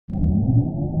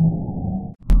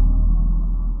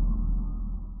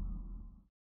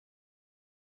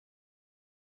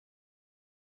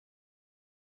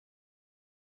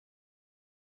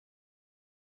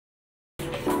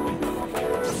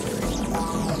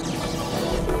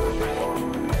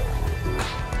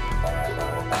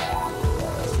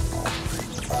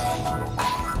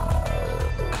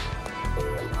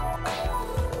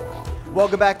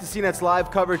Welcome back to CNET's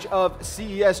live coverage of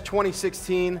CES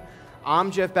 2016. I'm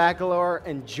Jeff Bakalar,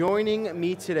 and joining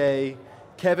me today,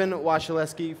 Kevin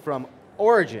Wasilewski from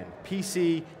Origin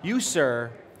PC. You,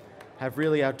 sir, have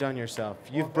really outdone yourself.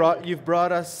 You've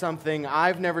brought us something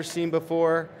I've never seen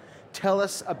before. Tell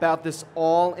us about this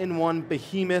all-in-one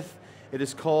behemoth. It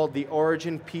is called the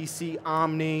Origin PC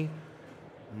OMNI.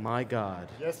 My God.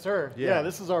 Yes, sir. Yeah,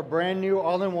 this is our brand new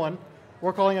all-in-one.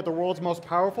 We're calling it the world's most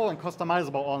powerful and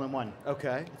customizable all-in-one.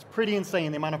 Okay. It's pretty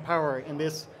insane, the amount of power in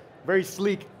this very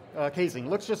sleek casing.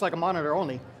 Looks just like a monitor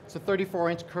only. It's a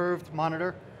 34-inch curved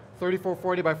monitor,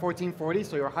 3440 by 1440,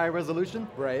 so you're high resolution.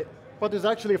 Right. But there's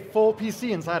actually a full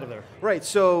PC inside of there. Right,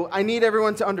 so I need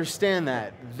everyone to understand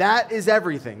that. That is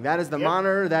everything. That is the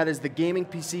monitor, that is the gaming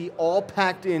PC, all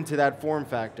packed into that form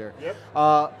factor. Yep.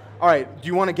 All right, do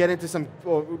you want to get into some,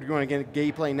 do you want to get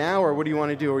gameplay now, or what do you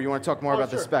want to do, or you want to talk more about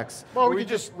the specs? Well, we could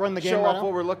just run the game show right off now.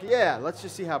 what we're looking. Yeah, let's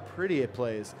just see how pretty it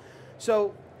plays.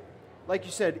 So, like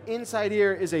you said, inside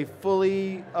here is a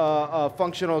fully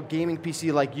functional gaming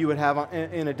PC like you would have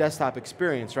in a desktop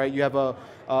experience, right? You have a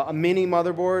mini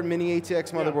motherboard,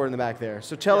 Mini-ITX motherboard in the back there.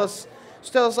 So tell us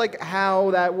like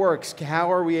how that works.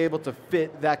 How are we able to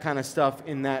fit that kind of stuff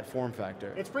in that form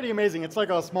factor? It's pretty amazing. It's like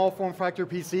a small form factor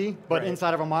PC, but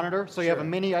inside of a monitor. So you have a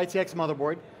Mini-ITX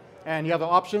motherboard, and you have the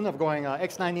option of going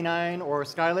X99 or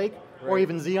Skylake, or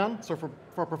even XEON, so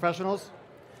for professionals.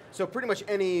 So pretty much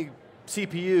any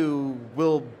CPU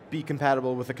will be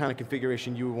compatible with the kind of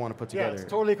configuration you would want to put together. Yeah, it's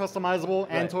totally customizable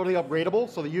and totally upgradable,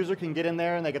 so the user can get in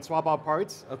there and they can swap out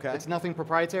parts. Okay. It's nothing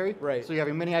proprietary. Right. So you have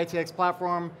a Mini-ITX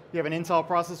platform, you have an Intel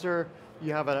processor,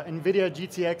 you have an NVIDIA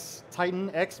GTX Titan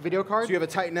X video card. So you have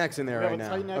a Titan X in there right now.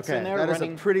 Titan X in there that is a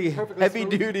pretty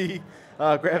heavy-duty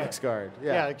graphics card.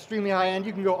 Yeah, extremely high-end.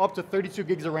 You can go up to 32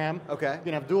 gigs of RAM. Okay. You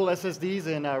can have dual SSDs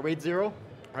in RAID 0.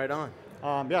 Right on.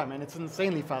 Yeah, man, it's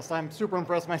insanely fast. I'm super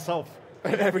impressed myself.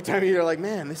 And every time you're like,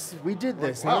 man, we did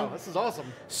this. Wow, huh? this is awesome.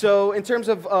 So in terms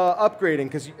of upgrading,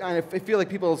 because I feel like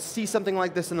people see something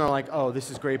like this and they're like, oh, this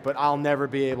is great, but I'll never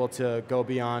be able to go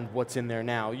beyond what's in there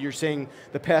now. You're saying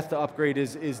the path to upgrade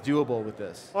is doable with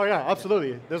this? Oh yeah,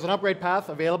 absolutely. There's an upgrade path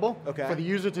available for the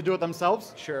user to do it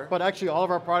themselves. Sure. But actually all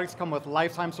of our products come with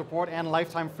lifetime support and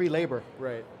lifetime free labor.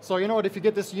 Right. So you know what, if you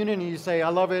get this unit and you say, I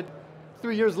love it,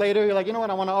 3 years later, you're like, you know what,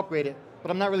 I want to upgrade it, but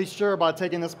I'm not really sure about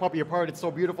taking this puppy apart. It's so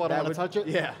beautiful, I don't want to touch it.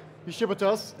 Yeah. You ship it to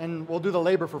us, and we'll do the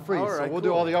labor for free. So we'll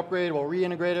do all the upgrade, we'll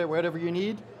reintegrate it, whatever you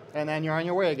need, and then you're on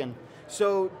your way again.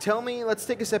 So tell me, let's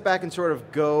take a step back and sort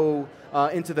of go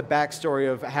into the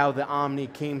backstory of how the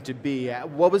OMNI came to be.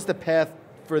 What was the path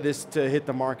for this to hit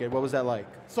the market? What was that like?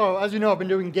 So as you know, I've been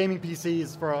doing gaming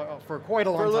PCs for quite a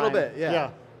long time. For a little bit, yeah.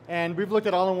 Yeah. And we've looked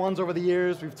at all-in-ones over the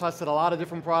years, we've tested a lot of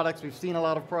different products, we've seen a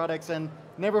lot of products, and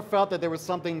never felt that there was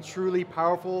something truly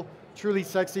powerful, truly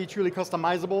sexy, truly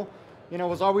customizable. You know, it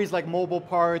was always like mobile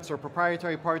parts or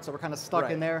proprietary parts that were kind of stuck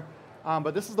in there.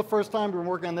 But this is the first time we've been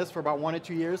working on this for about 1 or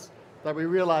 2 years that we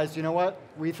realized, you know what,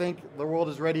 we think the world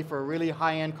is ready for a really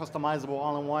high-end customizable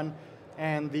all-in-one,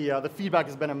 and the feedback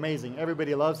has been amazing.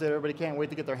 Everybody loves it, everybody can't wait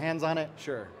to get their hands on it.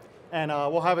 Sure. And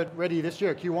we'll have it ready this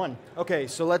year, Q1. Okay,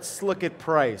 so let's look at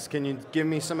price. Can you give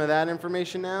me some of that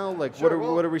information now? Like, sure,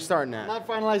 what are we starting at? Not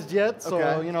finalized yet,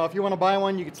 so you know, if you want to buy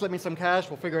one, you can slip me some cash,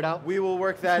 we'll figure it out. We will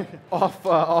work that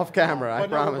off camera, I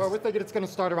promise. We're thinking it's going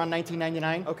to start around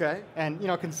 $19.99. Okay. And you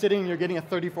know, considering you're getting a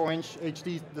 34-inch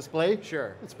HD display,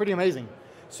 it's pretty amazing.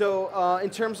 So in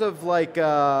terms of like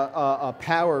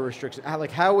power restriction,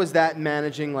 how is that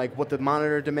managing like what the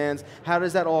monitor demands? How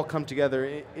does that all come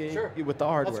together with the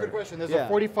hardware? That's a good question. There's a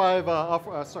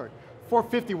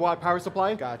 450 watt power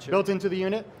supply built into the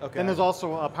unit. Okay. And there's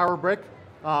also a power brick,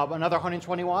 another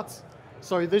 120 watts.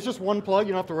 So there's just one plug,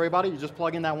 you don't have to worry about it. You just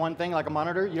plug in that one thing like a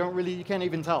monitor. You can't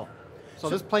even tell. So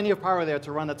there's plenty of power there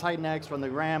to run the Titan X, run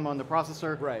the RAM on the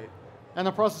processor. Right. And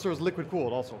the processor is liquid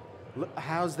cooled also.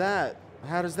 How's that?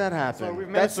 How does that happen? So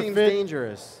that seems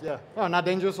dangerous. Yeah, no, not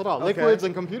dangerous at all. Liquids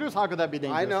and computers, how could that be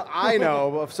dangerous? I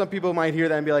know. Some people might hear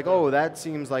that and be like, "Oh, that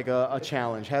seems like a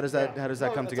challenge." How does that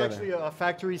come together? It's actually a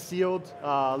factory sealed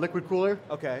liquid cooler.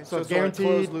 Okay, so it's guaranteed.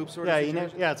 Closed loop sort of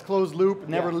situation? Yeah, it's closed loop,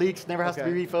 never leaks, never has to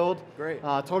be refilled. Great.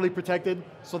 Totally protected.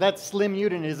 So that slim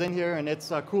unit is in here and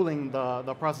it's cooling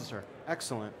the processor.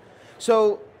 Excellent.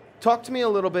 So talk to me a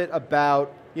little bit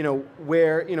about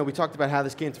where, we talked about how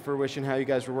this came to fruition, how you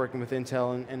guys were working with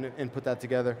Intel and put that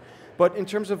together. But in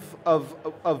terms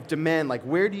of demand, like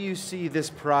where do you see this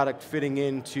product fitting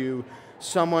into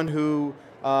someone who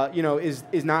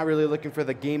is not really looking for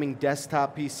the gaming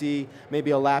desktop PC,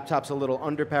 maybe a laptop's a little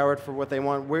underpowered for what they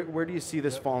want? Where do you see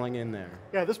this falling in there?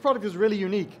 Yeah, this product is really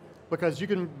unique. because you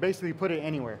can basically put it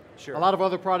anywhere. Sure. A lot of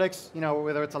other products, you know,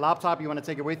 whether it's a laptop, you want to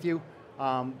take it with you.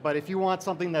 But if you want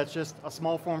something that's just a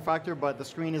small form factor, but the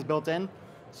screen is built in,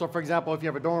 so for example, if you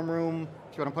have a dorm room,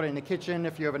 if you want to put it in the kitchen,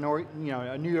 if you have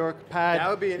a New York pad, that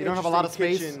would be an you don't have a lot of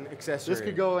space, kitchen accessory. this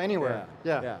could go anywhere.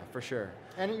 Yeah, for sure.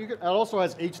 And it also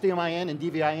has HDMI in and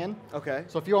DVI in. Okay.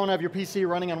 So if you want to have your PC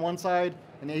running on one side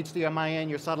and HDMI in,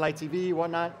 your satellite TV,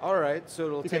 whatnot. All right, so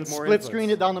it'll take more You can split inputs. screen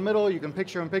it down the middle, you can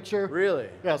picture in picture. Really?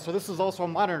 Yeah, so this is also a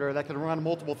monitor that can run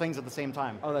multiple things at the same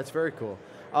time. Oh, that's very cool.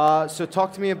 So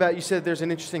talk to me about, you said there's an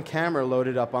interesting camera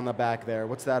loaded up on the back there.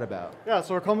 What's that about? Yeah,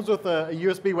 so it comes with a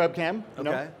USB webcam, you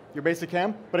know, your basic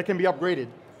cam, but it can be upgraded.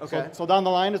 Okay. So down the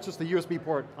line, it's just a USB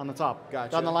port on the top.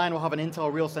 Gotcha. Down the line, we'll have an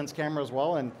Intel RealSense camera as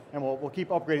well, and we'll keep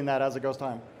upgrading that as it goes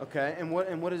time. Okay, and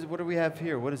what do we have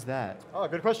here? What is that? Oh,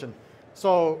 good question.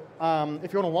 So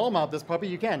if you want to wall mount this puppy,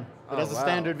 you can. It has a wow.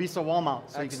 standard VESA wall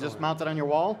mount, so you can just Excellent. mount it on your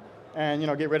wall and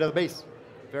get rid of the base.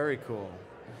 Very cool.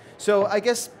 So I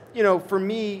guess, for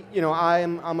me,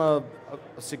 I'm a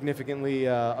significantly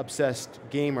obsessed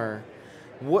gamer.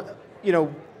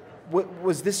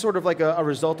 Was this sort of like a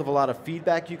result of a lot of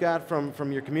feedback you got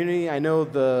from your community? I know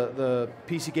the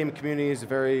PC gaming community is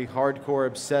very hardcore,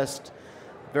 obsessed,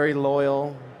 very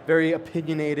loyal, very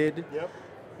opinionated. Yep.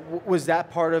 Was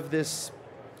that part of this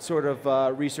sort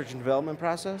of research and development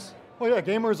process? Well, yeah,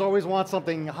 gamers always want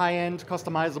something high-end,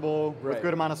 customizable, Right. with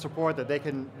good amount of support that they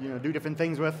can do different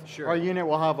things with. Sure. Our unit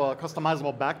will have a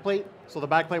customizable backplate. So the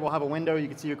backplate will have a window, you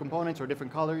can see your components or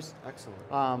different colors.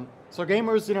 Excellent. So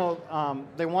gamers,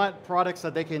 they want products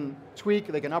that they can tweak,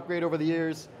 they can upgrade over the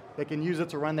years, they can use it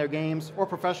to run their games, or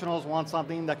professionals want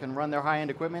something that can run their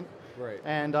high-end equipment. Right.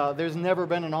 And there's never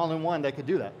been an all-in-one that could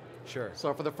do that. Sure.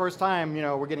 So for the first time,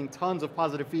 we're getting tons of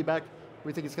positive feedback.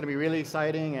 We think it's going to be really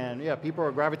exciting, and yeah, people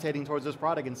are gravitating towards this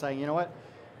product and saying, you know what,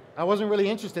 I wasn't really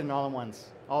interested in all-in-ones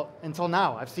until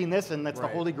now. I've seen this, and that's the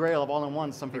holy grail of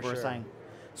all-in-ones, some people are saying.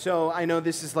 So I know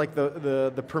this is like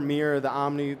the premiere, the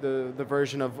OMNI, the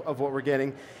version of what we're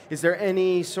getting. Is there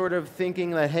any sort of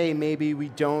thinking that, hey, maybe we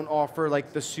don't offer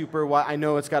like the super wide, I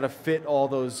know it's got to fit all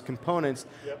those components,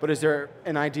 but is there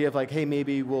an idea of like, hey,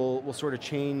 maybe we'll sort of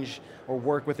change or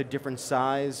work with a different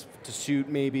size to suit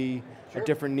maybe a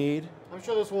different need? I'm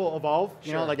sure this will evolve,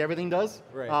 like everything does.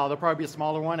 Right. There'll probably be a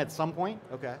smaller one at some point.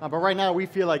 Okay. But right now, we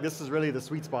feel like this is really the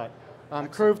sweet spot.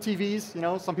 Curved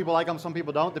TVs, some people like them, some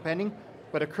people don't, depending.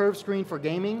 But a curved screen for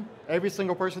gaming, every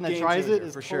single person that tries it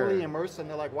is totally immersed, and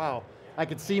they're like, wow, I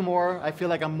could see more, I feel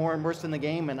like I'm more immersed in the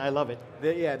game, and I love it.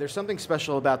 Yeah, there's something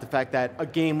special about the fact that a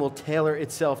game will tailor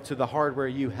itself to the hardware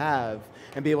you have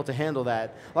and be able to handle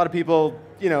that. A lot of people,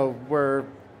 were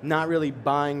not really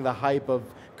buying the hype of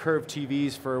curved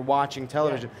TVs for watching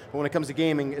television, but when it comes to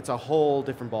gaming, it's a whole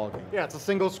different ballgame. Yeah, it's a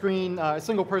single screen,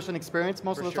 single person experience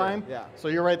most of the time. Yeah. So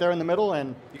you're right there in the middle,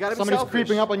 and somebody's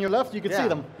creeping up on your left, you can see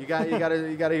them. You got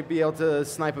to be able to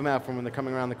snipe them out from when they're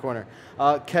coming around the corner.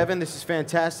 Kevin, this is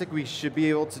fantastic. We should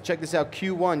be able to check this out.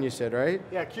 Q1, you said, right?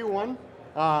 Yeah, Q1.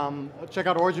 Check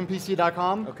out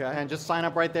originpc.com and just sign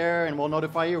up right there, and we'll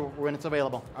notify you when it's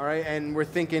available. All right, and we're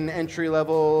thinking entry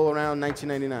level around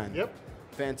 $19.99. Yep.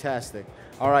 Fantastic.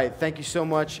 All right, thank you so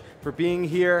much for being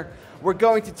here. We're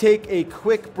going to take a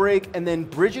quick break, and then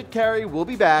Bridget Carey will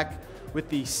be back with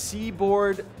the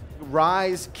Seaboard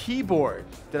Rise keyboard.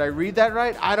 Did I read that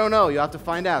right? I don't know. You'll have to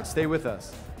find out. Stay with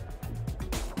us.